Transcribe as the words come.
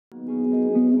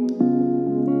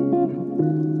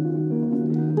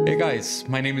guys,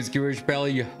 my name is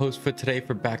Girish, your host for today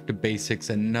for Back to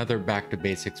Basics, another Back to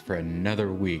Basics for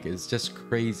another week. It's just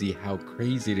crazy how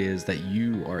crazy it is that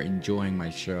you are enjoying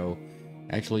my show.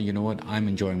 Actually, you know what? I'm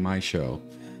enjoying my show.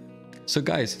 So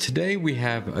guys, today we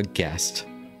have a guest.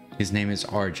 His name is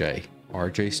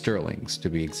RJ Sterlings to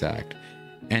be exact.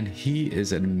 And he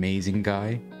is an amazing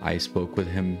guy. I spoke with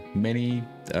him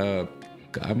I'm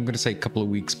going to say a couple of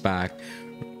weeks back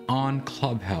on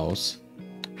Clubhouse.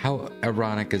 How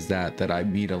ironic is that I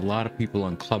meet a lot of people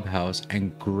on Clubhouse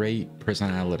and great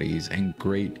personalities and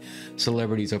great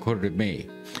celebrities according to me.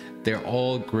 They're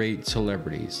all great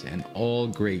celebrities and all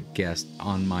great guests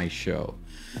on my show.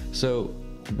 So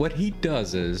what he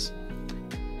does is,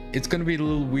 it's going to be a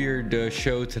little weird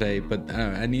show today, but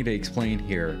I need to explain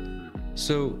here.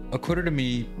 So according to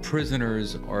me,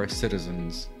 prisoners are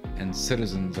citizens and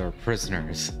citizens are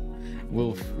prisoners.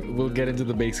 We'll get into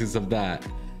the basics of that.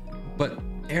 But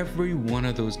every one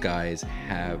of those guys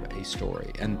have a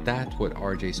story, and that's what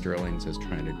RJ Sterlings is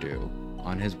trying to do.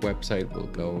 On his website, we'll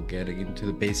go getting into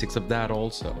the basics of that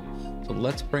also. So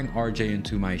let's bring RJ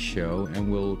into my show, and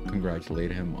we'll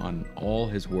congratulate him on all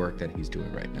his work that he's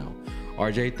doing right now.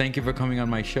 RJ, thank you for coming on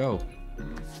my show.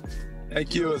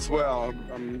 Thank you as well.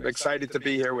 I'm excited to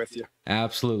be here with you.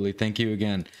 Absolutely. Thank you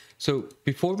again. So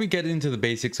before we get into the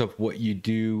basics of what you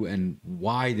do and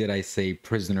why did I say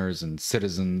prisoners and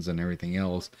citizens and everything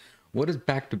else, what does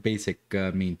Back to Basic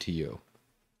mean to you?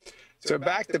 So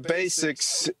Back to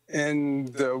Basics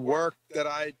in the work that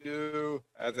I do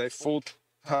as a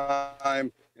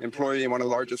full-time employee in one of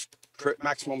the largest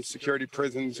maximum security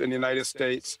prisons in the United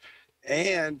States,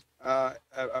 and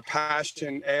a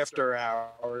passion after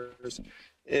hours,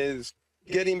 is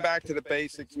getting back to the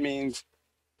basics. Means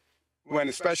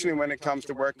especially when it comes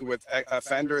to working with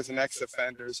offenders and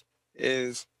ex-offenders,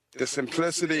 is the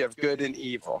simplicity of good and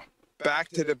evil. Back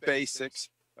to the basics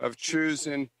of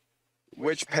choosing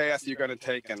which path you're going to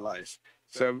take in life.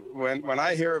 So when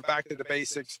I hear of Back to the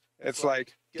Basics, it's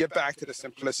like, get back to the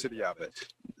simplicity of it.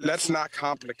 Let's not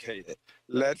complicate it.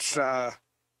 Let's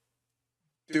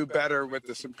do better with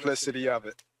the simplicity of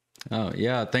it. Oh,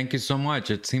 yeah. Thank you so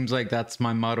much. It seems like that's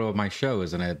my motto of my show,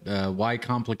 isn't it? Why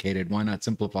complicate it? Why not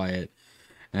simplify it?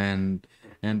 And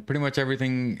pretty much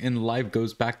everything in life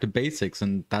goes back to basics.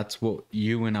 And that's what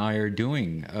you and I are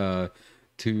doing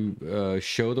to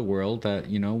show the world that,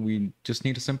 you know, we just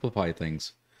need to simplify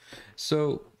things.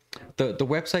 So the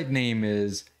website name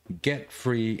is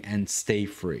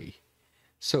GetFreeStayFree.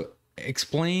 So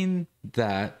explain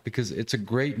that, because it's a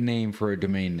great name for a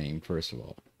domain name, first of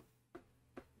all.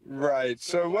 Right.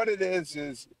 So what it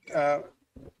is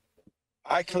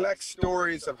I collect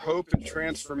stories of hope and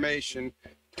transformation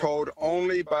told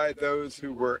only by those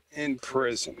who were in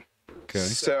prison. Okay.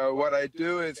 So what I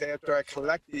do is, after I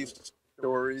collect these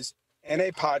stories in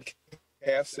a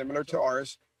podcast similar to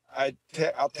ours,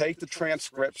 I'll take the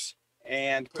transcripts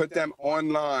and put them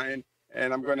online,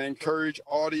 and I'm going to encourage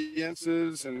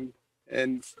audiences and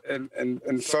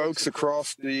folks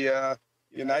across the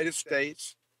United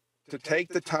States to take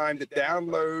the time to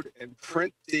download and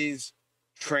print these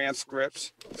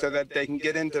transcripts so that they can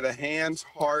get into the hands,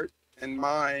 heart, and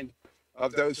mind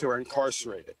of those who are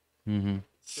incarcerated. Mm-hmm.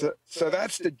 So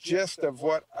that's the gist of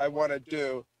what I want to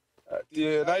do. The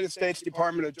United States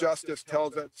Department of Justice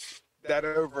tells us that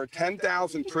over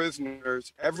 10,000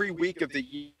 prisoners every week of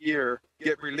the year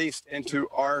get released into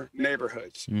our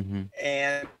neighborhoods. Mm-hmm.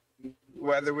 And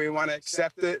whether we want to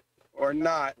accept it or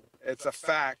not, it's a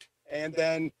fact. And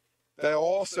then they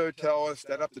also tell us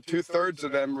that up to 2/3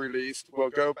 of them released will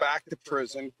go back to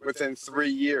prison within 3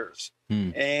 years.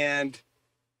 And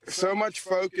so much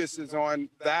focus is on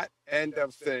that end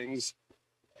of things.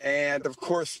 And of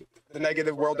course, the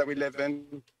negative world that we live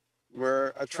in,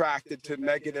 we're attracted to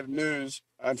negative news,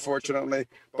 unfortunately.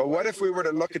 But what if we were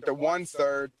to look at the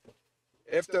 1/3,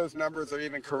 if those numbers are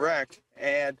even correct,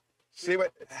 and see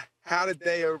how did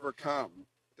they overcome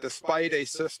despite a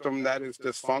system that is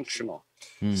dysfunctional?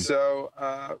 So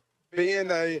being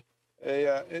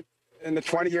in the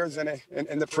 20 years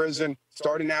in the prison,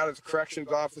 starting out as a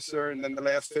corrections officer, and then the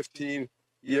last 15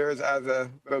 years as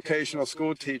a vocational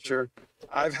school teacher,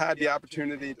 I've had the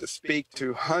opportunity to speak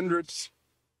to hundreds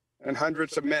and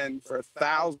hundreds of men for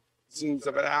thousands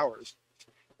of hours.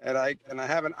 And I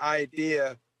have an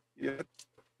idea what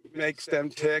makes them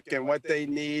tick and what they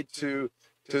need to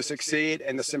succeed,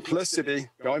 and the simplicity,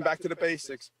 going back to the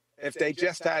basics. If they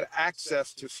just had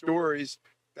access to stories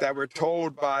that were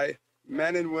told by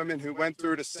men and women who went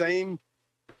through the same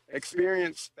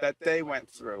experience that they went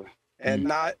through, and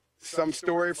not some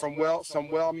story from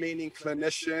some well-meaning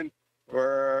clinician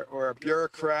or a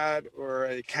bureaucrat or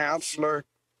a counselor,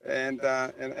 and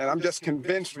I'm just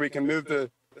convinced we can move the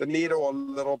needle a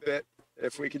little bit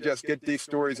if we could just get these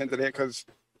stories into there, because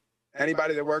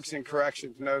anybody that works in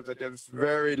corrections knows that there's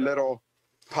very little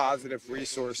positive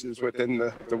resources within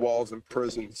the walls of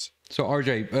prisons. So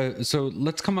RJ, so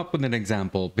let's come up with an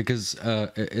example, because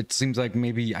it seems like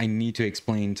maybe I need to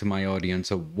explain to my audience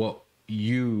of what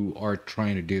you are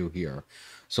trying to do here.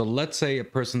 So let's say a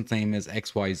person's name is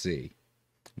XYZ.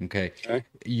 Okay.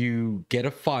 You get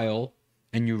a file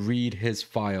and you read his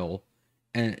file,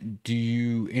 and do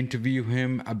you interview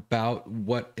him about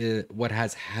what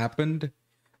has happened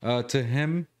to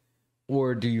him,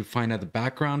 or do you find out the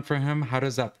background for him? How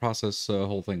does that process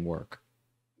whole thing work?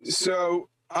 So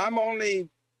I'm only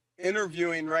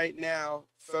interviewing right now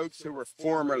folks who were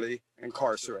formerly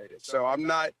incarcerated. So I'm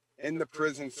not in the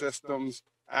prison systems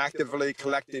actively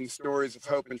collecting stories of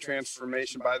hope and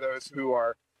transformation by those who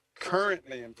are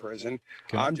currently in prison.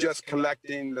 Okay. I'm just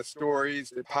collecting the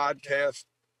stories, the podcast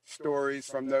stories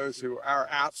from those who are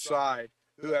outside,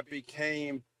 who have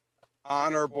became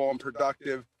honorable and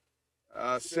productive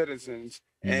citizens.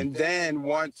 And then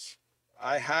once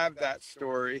I have that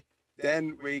story,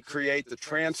 then we create the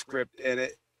transcript in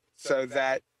it so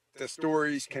that the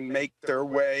stories can make their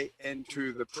way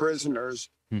into the prisoners,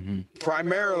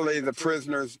 primarily the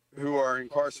prisoners who are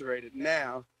incarcerated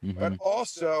now, but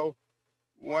also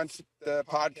once the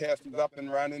podcast is up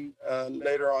and running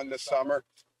later on this summer.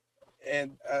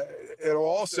 And it'll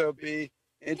also be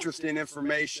interesting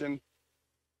information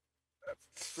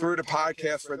through the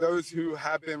podcast for those who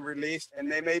have been released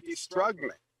and they may be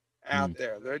struggling out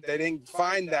there. They didn't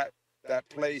find that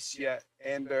place yet,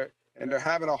 and they're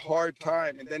having a hard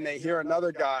time. And then they hear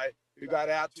another guy who got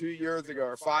out 2 years ago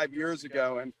or 5 years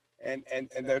ago, and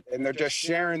they're just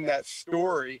sharing that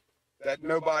story that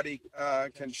nobody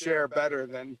can share better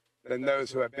than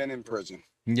those who have been in prison.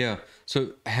 Yeah.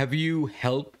 So have you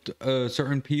helped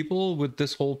certain people with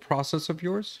this whole process of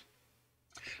yours?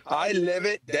 I live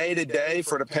it day to day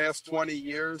for the past 20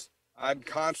 years. I'm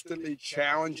constantly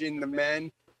challenging the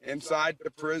men inside the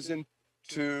prison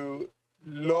to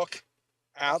look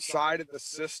outside of the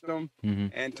system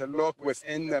and to look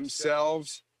within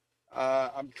themselves.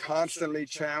 I'm constantly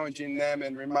challenging them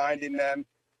and reminding them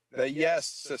that, yes,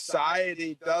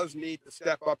 society does need to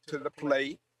step up to the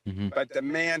plate, but the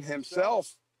man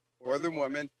himself or the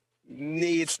woman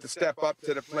needs to step up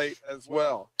to the plate as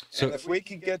well. So and if we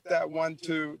can get that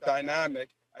 1-2 dynamic,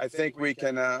 I think we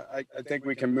can. I think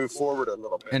we can move forward a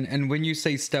little bit. And when you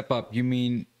say step up, you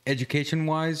mean education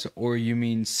wise, or you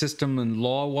mean system and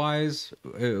law wise?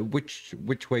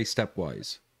 Which way step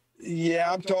wise?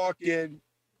 Yeah, I'm talking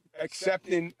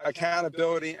accepting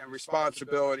accountability and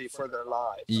responsibility for their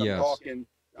lives. Yes.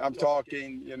 I'm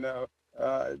talking.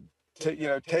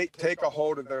 Take a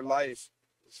hold of their life.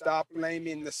 Stop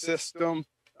blaming the system.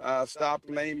 Stop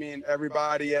blaming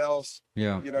everybody else.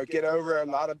 Yeah. Get over a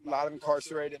lot of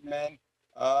incarcerated men,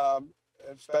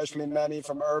 especially many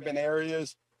from urban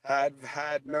areas,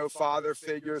 had no father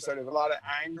figures. So there's a lot of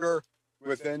anger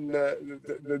within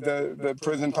the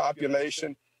prison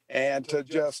population, and to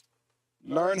just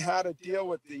learn how to deal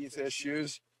with these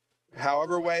issues,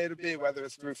 however way it'll be, whether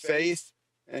it's through faith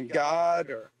and God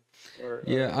or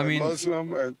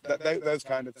Muslim or those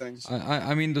kind of things.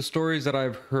 I mean, the stories that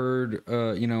I've heard,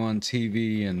 on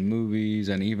TV and movies,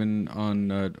 and even on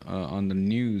the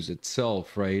news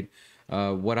itself, right?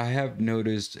 What I have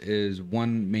noticed is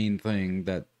one main thing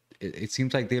that it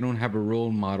seems like they don't have a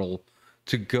role model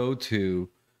to go to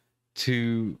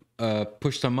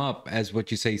push them up, as what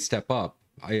you say, step up.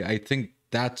 I think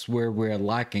that's where we're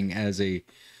lacking as a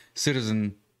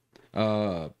citizen.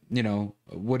 What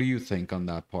do you think on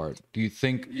that part? Do you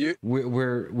think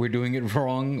we're doing it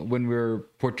wrong when we're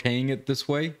portraying it this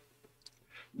way?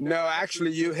 No,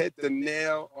 actually, you hit the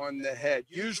nail on the head.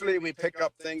 Usually we pick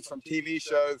up things from TV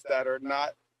shows that are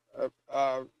not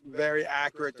very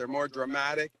accurate. They're more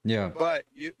dramatic. Yeah. But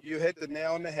you hit the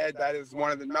nail on the head. That is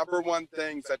one of the number one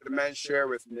things that the men share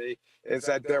with me, is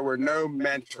that there were no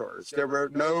mentors. There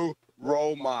were no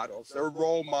role models. Their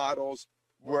role models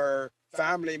were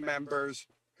family members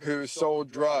who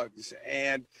sold drugs,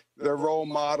 and their role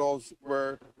models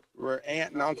were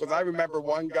aunt and uncles. I remember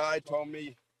one guy told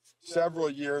me several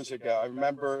years ago, I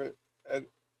remember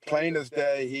plain as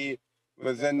day, he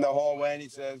was in the hallway and he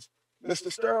says,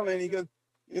 "Mr. Sterling," he goes,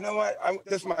 "You know what,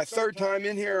 this is my third time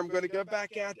in here. I'm going to go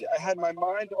back out there. I had my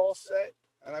mind all set,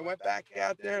 and I went back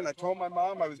out there and I told my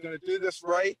mom I was going to do this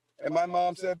right. And my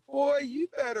mom said, 'Boy, you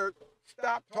better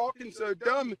stop talking so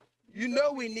dumb. You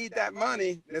know we need that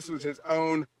money.'" This was his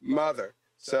own mother.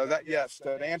 So that, yes,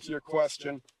 to answer your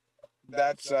question,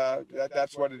 that's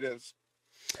what it is.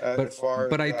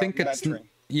 But I think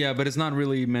Yeah, but it's not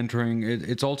really mentoring.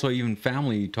 It's also even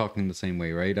family talking the same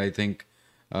way, right? I think,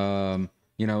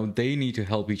 you know, they need to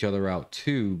help each other out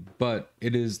too. But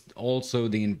it is also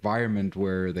the environment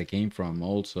where they came from,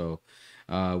 also,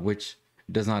 which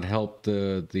does not help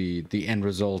the end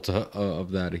result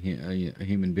of that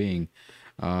human being.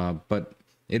 But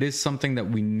it is something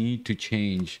that we need to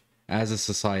change as a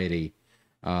society.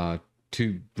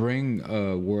 To bring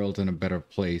a world in a better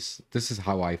place. This is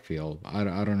how I feel. I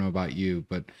don't know about you,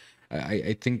 but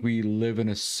I think we live in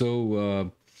a so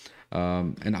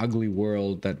an ugly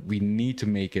world that we need to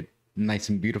make it nice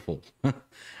and beautiful.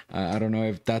 I don't know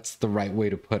if that's the right way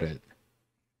to put it.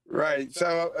 Right.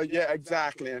 So yeah,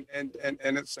 exactly. And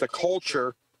it's the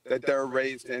culture that they're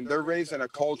raised in. They're raised in a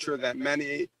culture that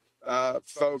many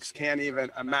folks can't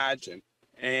even imagine.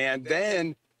 And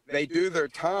then they do their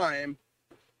time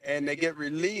and they get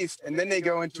released, and then they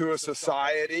go into a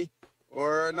society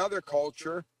or another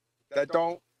culture that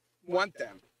don't want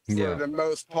them for the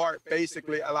most part,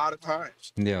 basically a lot of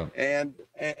times. Yeah. And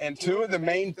two of the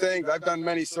main things, I've done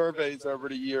many surveys over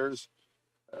the years,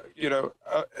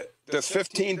 there's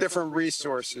 15 different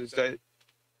resources that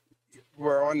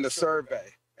were on the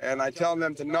survey, and I tell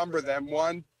them to number them,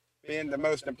 one being the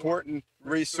most important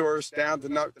resource down to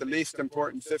the least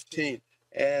important 15.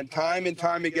 And time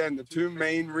again, the two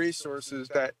main resources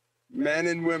that men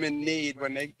and women need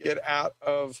when they get out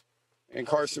of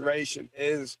incarceration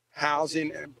is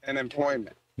housing and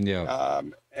employment. Yeah.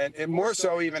 And more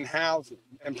so even housing.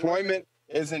 Employment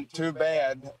isn't too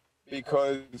bad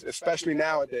because, especially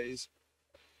nowadays,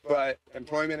 but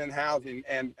employment and housing,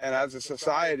 and as a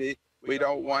society, we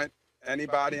don't want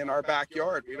anybody in our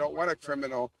backyard. We don't want a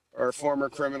criminal or a former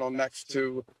criminal next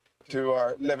to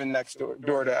our living next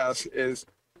door to us, is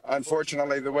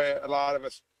unfortunately the way a lot of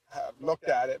us have looked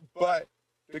at it. But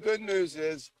the good news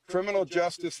is criminal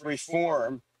justice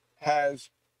reform the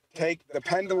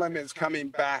pendulum is coming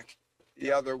back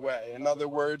the other way. In other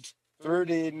words, through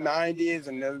the 90s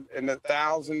and the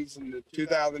thousands and the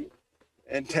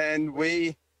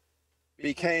 2010,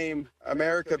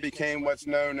 America became what's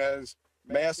known as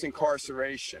mass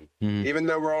incarceration. Even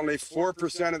though we're only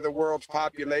 4% of the world's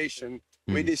population,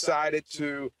 we decided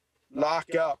to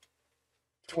lock up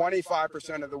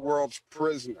 25% of the world's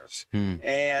prisoners.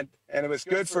 And it was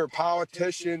good for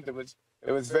politicians.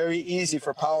 It was very easy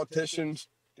for politicians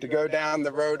to go down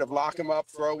the road of lock them up,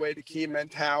 throw away the key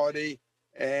mentality,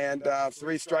 and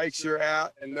 3 strikes, you're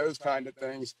out, and those kind of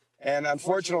things. And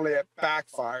unfortunately, it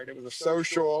backfired. It was a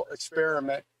social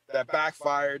experiment that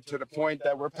backfired to the point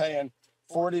that we're paying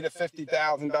 $40,000 to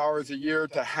 $50,000 a year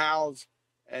to house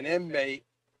an inmate,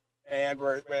 and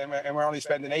we're only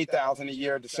spending $8,000 a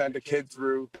year to send a kid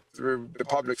through the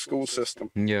public school system.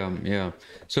 Yeah.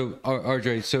 So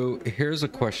RJ, so here's a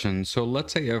question. So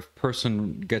let's say a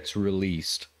person gets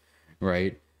released,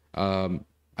 right? I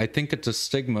think it's a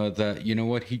stigma that, you know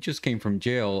what, he just came from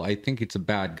jail. I think it's a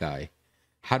bad guy.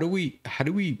 How do we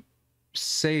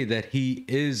say that he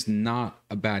is not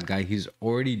a bad guy? He's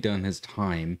already done his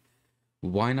time.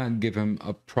 Why not give him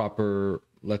a proper,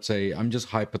 let's say, I'm just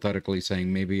hypothetically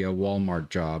saying, maybe a Walmart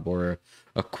job or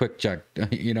a quick check,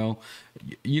 you know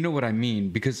what I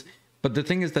mean? But the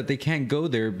thing is that they can't go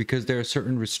there because there are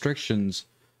certain restrictions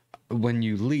when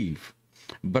you leave.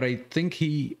 But I think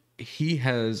he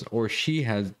has, or she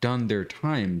has, done their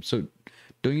time. So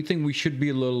don't you think we should be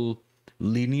a little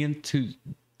lenient to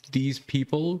these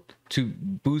people to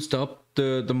boost up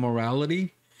the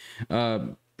morality?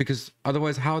 Because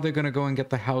otherwise, how are they going to go and get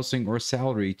the housing or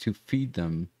salary to feed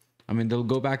them? I mean, they'll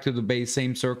go back to the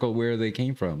same circle where they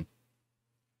came from.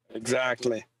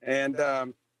 Exactly. And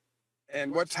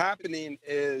what's happening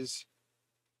is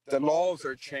the laws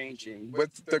are changing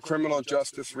with the criminal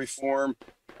justice reform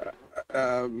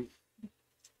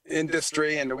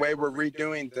industry and the way we're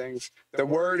redoing things. The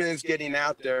word is getting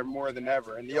out there more than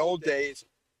ever. In the old days,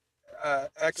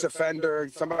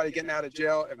 ex-offender, somebody getting out of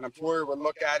jail, if an employer would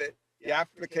look at it, the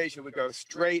application would go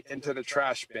straight into the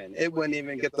trash bin. It wouldn't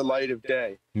even get the light of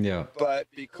day. Yeah. But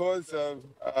because of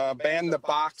ban the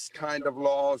box kind of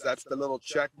laws, that's the little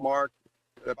check mark,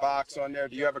 the box on there,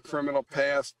 do you have a criminal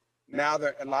past? Now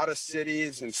there are a lot of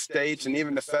cities and states and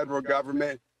even the federal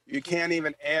government, you can't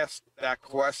even ask that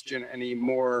question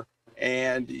anymore.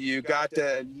 And you got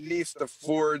to at least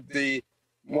afford the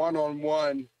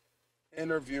one-on-one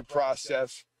interview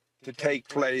process to take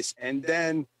place. And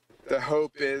then the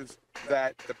hope is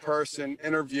that the person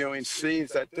interviewing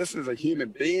sees that this is a human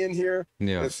being here.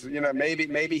 Yeah. This,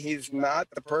 maybe he's not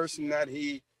the person that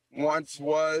he once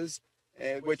was,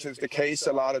 which is the case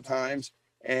a lot of times.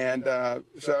 And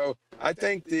so I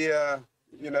think the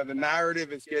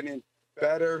narrative is getting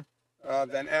better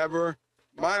than ever.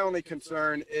 my only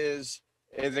concern is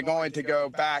it going to go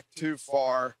back too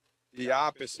far the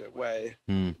opposite way,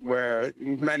 where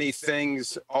many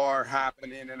things are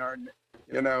happening in our,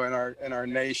 in our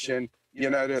nation.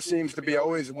 There seems to be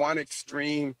always one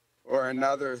extreme or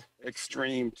another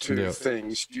extreme to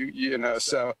things.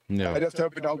 So I just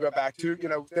hope it don't go back to.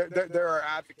 There are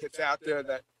advocates out there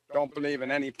that don't believe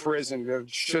in any prison. There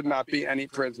should not be any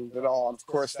prisons at all. And of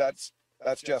course, that's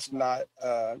just not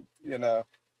the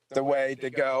way to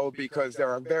go, because there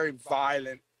are very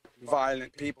violent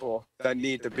people that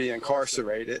need to be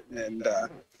incarcerated, and but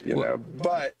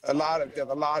there's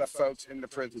a lot of folks in the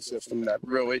prison system that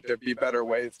really there'd be better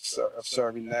ways of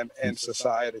serving them in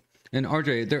society. And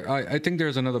RJ, I think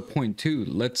there's another point too.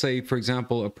 Let's say, for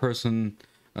example, a person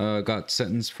got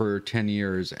sentenced for 10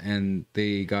 years and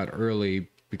they got early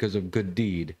because of good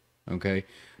deed. Okay.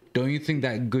 Don't you think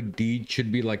that good deed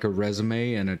should be like a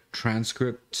resume and a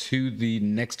transcript to the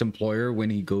next employer when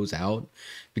he goes out?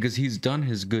 Because he's done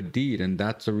his good deed, and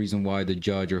that's the reason why the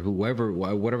judge or whoever,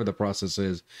 whatever the process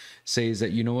is, says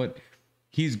that, you know what,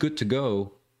 he's good to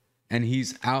go, and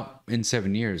he's out in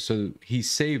 7 years. So he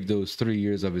saved those 3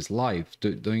 years of his life.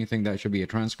 Don't you think that should be a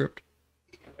transcript?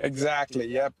 Exactly.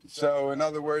 Yep. So in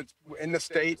other words, in the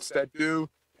states that do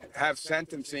have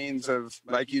sentencings of,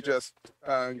 like you just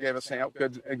gave us a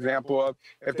good example of,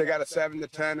 if they got a 7 to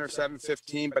 10 or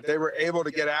 7-15, but they were able to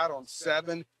get out on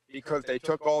 7 because they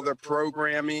took all their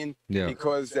programming,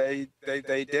 because they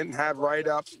didn't have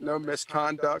write-ups, no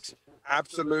misconducts.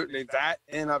 Absolutely, that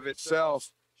in of itself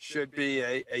should be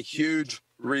a huge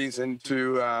reason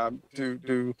to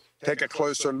take a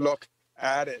closer look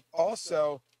at it.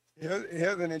 Also,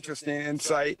 here's an interesting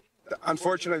insight.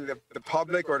 Unfortunately, the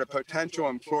public or the potential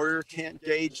employer can't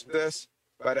gauge this,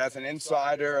 but as an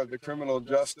insider of the criminal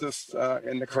justice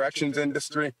in the corrections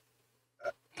industry,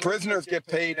 prisoners get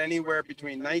paid anywhere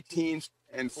between 19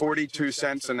 and 42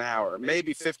 cents an hour,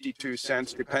 maybe 52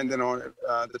 cents, depending on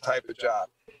the type of job.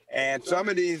 And some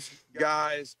of these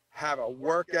guys have a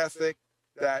work ethic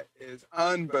that is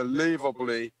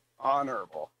unbelievably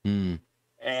honorable.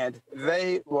 And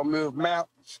they will move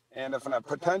mountains. And if a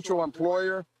potential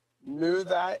employer knew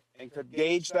that and could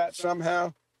gauge that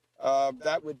somehow,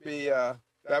 that would be a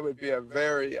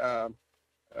very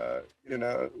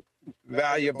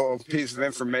valuable piece of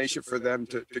information for them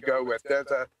to go with.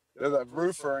 There's a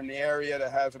roofer in the area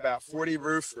that has about 40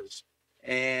 roofers,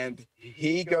 and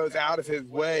he goes out of his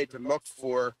way to look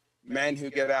for men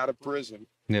who get out of prison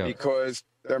because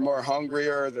they're more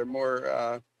hungrier, they're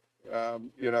more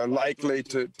likely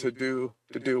to do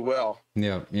well.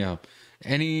 Yeah.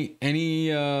 Any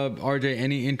RJ,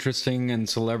 any interesting and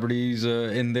celebrities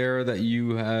in there that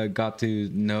you got to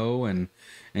know and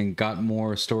got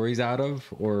more stories out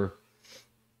of, or?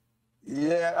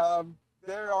 Yeah,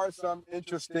 there are some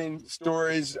interesting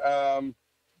stories. There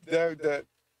that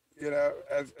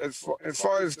as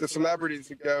far as the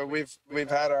celebrities go, we've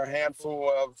had our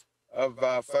handful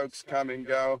of folks come and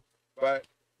go, but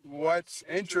what's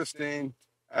interesting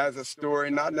as a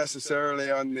story, not necessarily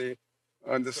on the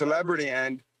celebrity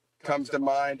end, comes to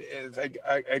mind is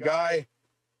a guy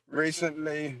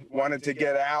recently wanted to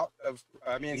get out of,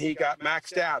 he got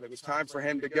maxed out. It was time for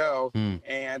him to go,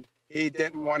 and he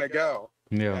didn't want to go.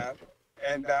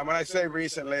 And when I say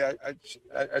recently, I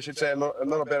should say a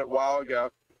little bit a while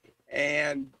ago.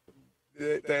 And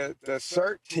the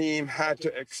CERT team had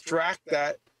to extract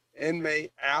that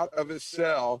inmate out of his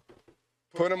cell,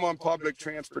 put him on public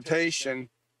transportation,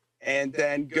 and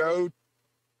then go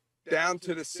down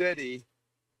to the city.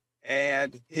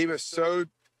 And he was so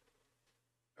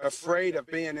afraid of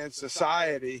being in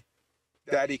society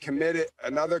that he committed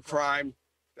another crime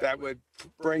that would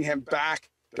bring him back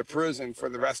to prison for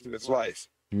the rest of his life.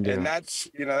 And that's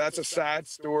a sad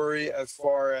story as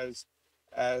far as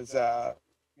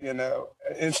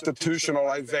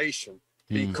institutionalization,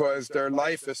 because their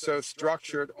life is so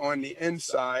structured on the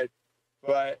inside,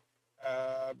 but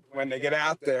when they get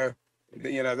out there,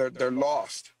 they're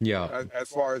lost. As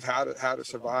far as how to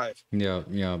survive.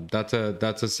 That's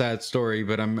a sad story,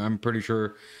 but I'm pretty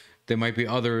sure there might be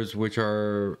others which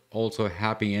are also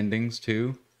happy endings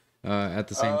too. At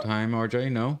the same time,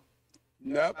 RJ, no?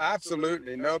 Nope,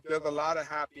 absolutely. Nope, there's a lot of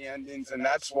happy endings, and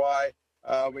that's why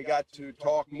we got to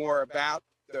talk more about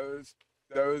those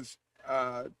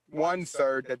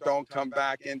 1/3 that don't come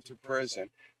back into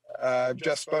prison.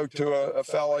 Just spoke to a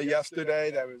fellow yesterday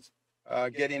that was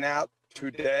getting out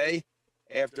today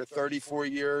after 34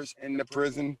 years in the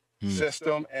prison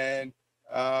system, and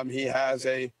he has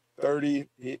a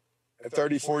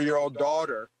 34-year-old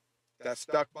daughter that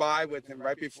stuck by with him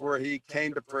right before he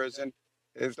came to prison.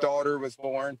 His daughter was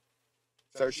born,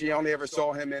 So she only ever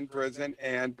saw him in prison,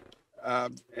 and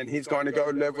he's going to go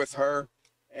live with her.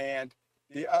 And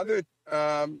the other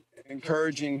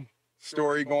encouraging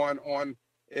story going on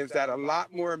is that a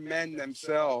lot more men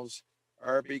themselves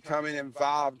are becoming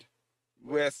involved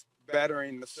with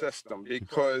bettering the system,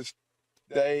 because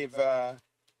they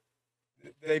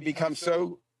become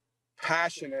so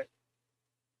passionate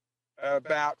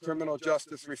about criminal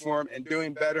justice reform and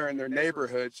doing better in their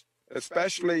neighborhoods,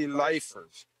 especially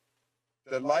lifers.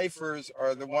 The lifers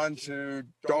are the ones who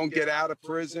don't get out of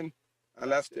prison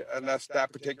unless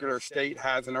that particular state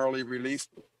has an early release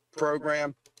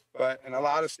program. But in a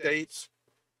lot of states,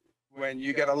 when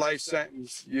you get a life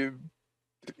sentence, you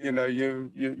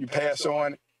pass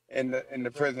on in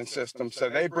the prison system. So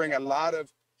they bring a lot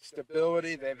of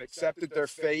stability. They've accepted their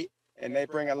fate, and they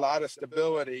bring a lot of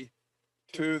stability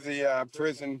to the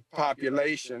prison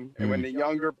population. And when the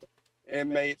younger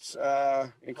inmates,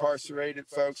 incarcerated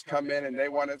folks come in and they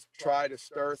want to try to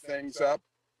stir things up,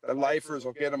 the lifers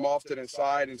will get them off to the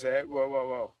side and say, whoa, whoa,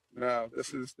 whoa, no,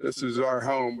 this is our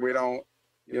home. We don't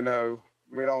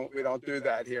do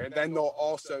that here. And then they'll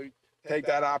also take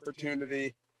that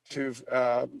opportunity to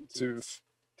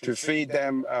feed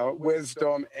them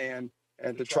wisdom and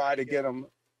to try to get them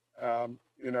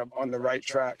on the right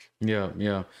track.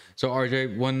 Yeah. So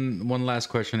RJ, one last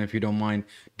question, if you don't mind.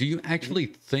 Do you actually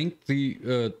think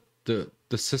the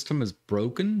system is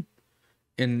broken,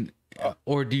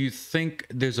 or do you think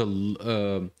there's a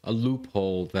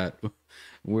loophole that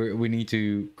we need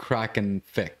to crack and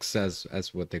fix,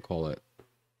 as what they call it?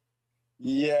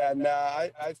 Yeah, no,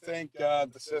 I think the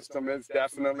system is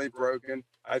definitely broken.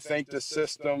 I think the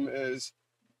system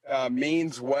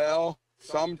means well.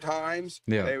 Sometimes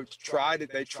they try to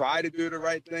do the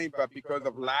right thing, but because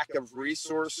of lack of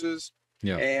resources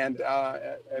and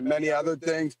many other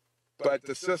things, but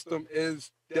the system is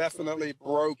definitely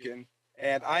broken.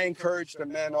 And I encourage the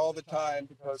men all the time,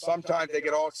 because sometimes they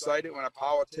get all excited when a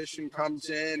politician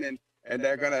comes in and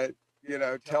they're going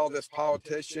to, tell this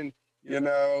politician,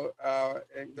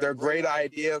 their great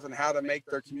ideas on how to make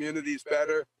their communities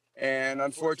better. And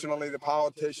unfortunately, the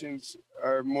politicians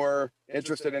are more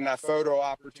interested in that photo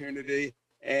opportunity.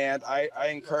 And I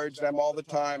encourage them all the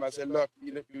time. I said, look,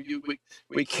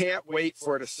 we can't wait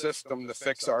for the system to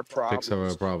fix our problems. Fix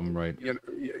our problem, right?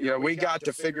 We got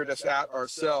to figure this out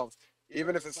ourselves,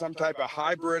 even if it's some type of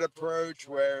hybrid approach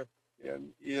where,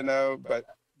 but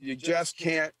you just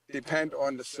can't depend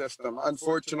on the system.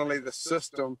 Unfortunately, the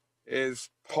system is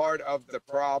part of the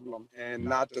problem and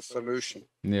not the solution.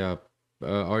 Yeah.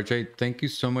 RJ, thank you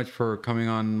so much for coming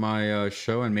on my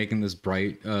show and making this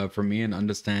bright for me, and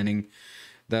understanding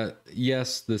that,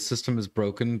 yes, the system is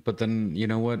broken, but then, you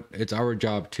know what? It's our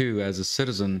job too, as a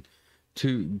citizen,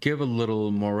 to give a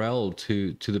little morale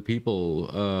to the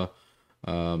people,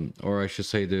 or I should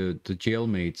say the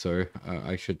jailmates, or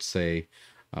I should say.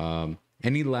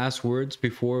 Any last words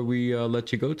before we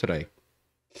let you go today?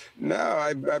 No,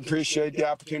 I appreciate the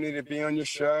opportunity to be on your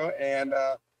show. And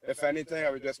if anything,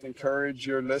 I would just encourage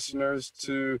your listeners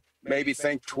to maybe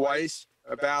think twice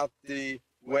about the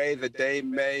way that they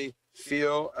may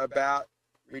feel about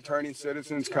returning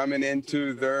citizens coming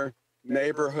into their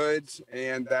neighborhoods,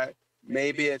 and that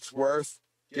maybe it's worth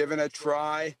giving a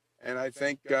try. And I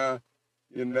think,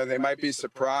 they might be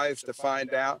surprised to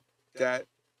find out that,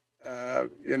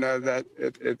 that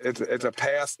it's a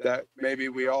path that maybe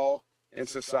we all in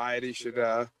society should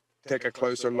take a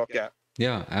closer look at.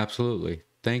 Yeah, absolutely.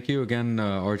 Thank you again,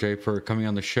 RJ, for coming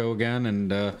on the show again,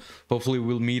 and hopefully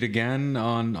we'll meet again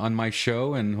on my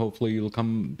show, and hopefully you'll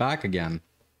come back again.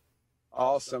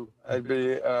 Awesome. I'd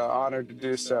be honored to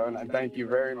do so, and I thank you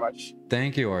very much.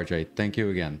 Thank you, RJ. Thank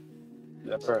you again.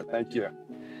 Yeah, thank you.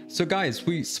 So guys,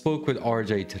 we spoke with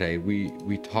RJ today.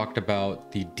 We talked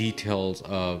about the details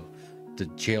of the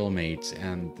jailmates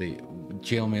and the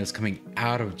jailmates coming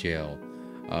out of jail.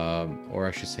 Or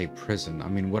I should say prison. I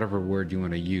mean, whatever word you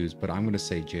want to use, but I'm going to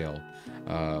say jail,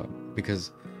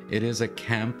 because it is a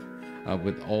camp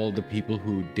with all the people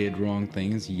who did wrong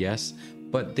things, yes,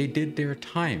 but they did their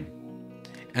time.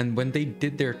 And when they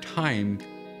did their time,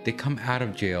 they come out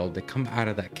of jail, they come out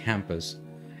of that campus,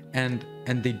 and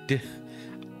they did.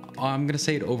 I'm going to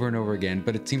say it over and over again,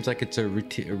 but it seems like it's a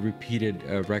repeated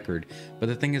record. But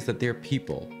the thing is that they're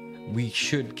people. We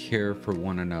should care for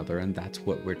one another, and that's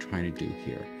what we're trying to do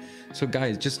here. So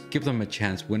guys, just give them a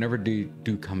chance whenever they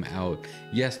do come out.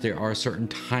 Yes, there are certain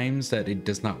times that it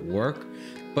does not work,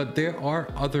 but there are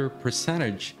other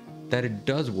percentage that it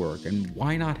does work, and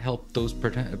why not help those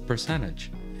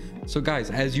percentage? So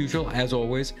guys, as usual, as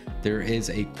always, there is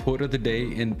a quote of the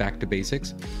day in Back to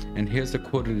Basics, and here's the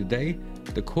quote of the day.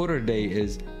 The quote of the day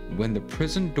is, when the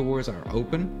prison doors are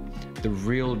open, the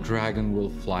real dragon will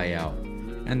fly out.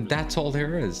 And that's all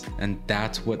there is. And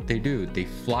that's what they do. They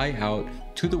fly out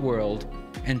to the world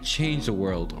and change the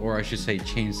world, or I should say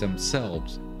change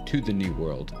themselves to the new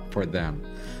world for them.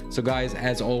 So guys,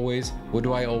 as always, what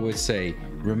do I always say?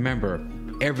 Remember,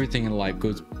 everything in life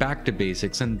goes back to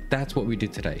basics, and that's what we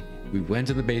did today. We went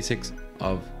to the basics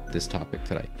of this topic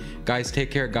today. Guys,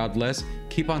 take care. God bless.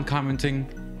 Keep on commenting,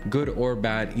 good or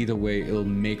bad. Either way, it'll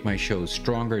make my show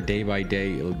stronger day by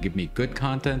day. It'll give me good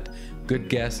content, good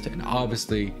guest, and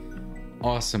obviously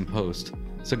awesome host.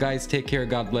 So guys, take care.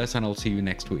 God bless, and I'll see you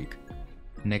next week.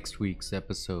 Next week's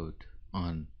episode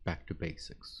on Back to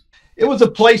Basics. It was a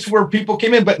place where people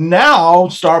came in, but now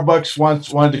Starbucks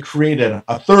wanted to create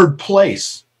a third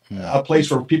place, a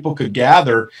place where people could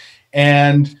gather.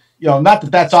 And, not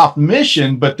that that's off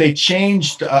mission, but they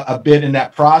changed a bit in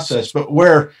that process. But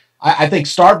where I think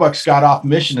Starbucks got off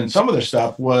mission in some of their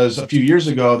stuff was a few years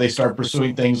ago, they started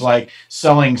pursuing things like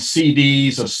selling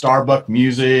CDs of Starbucks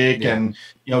music and,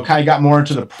 kind of got more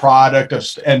into the product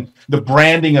and the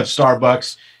branding of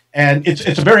Starbucks. And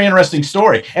it's a very interesting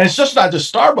story. And it's just not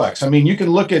just Starbucks. I mean, you can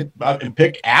look at and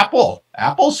pick Apple.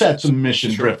 Apple's had some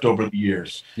mission drift over the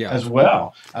years as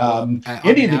well.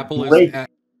 Apple is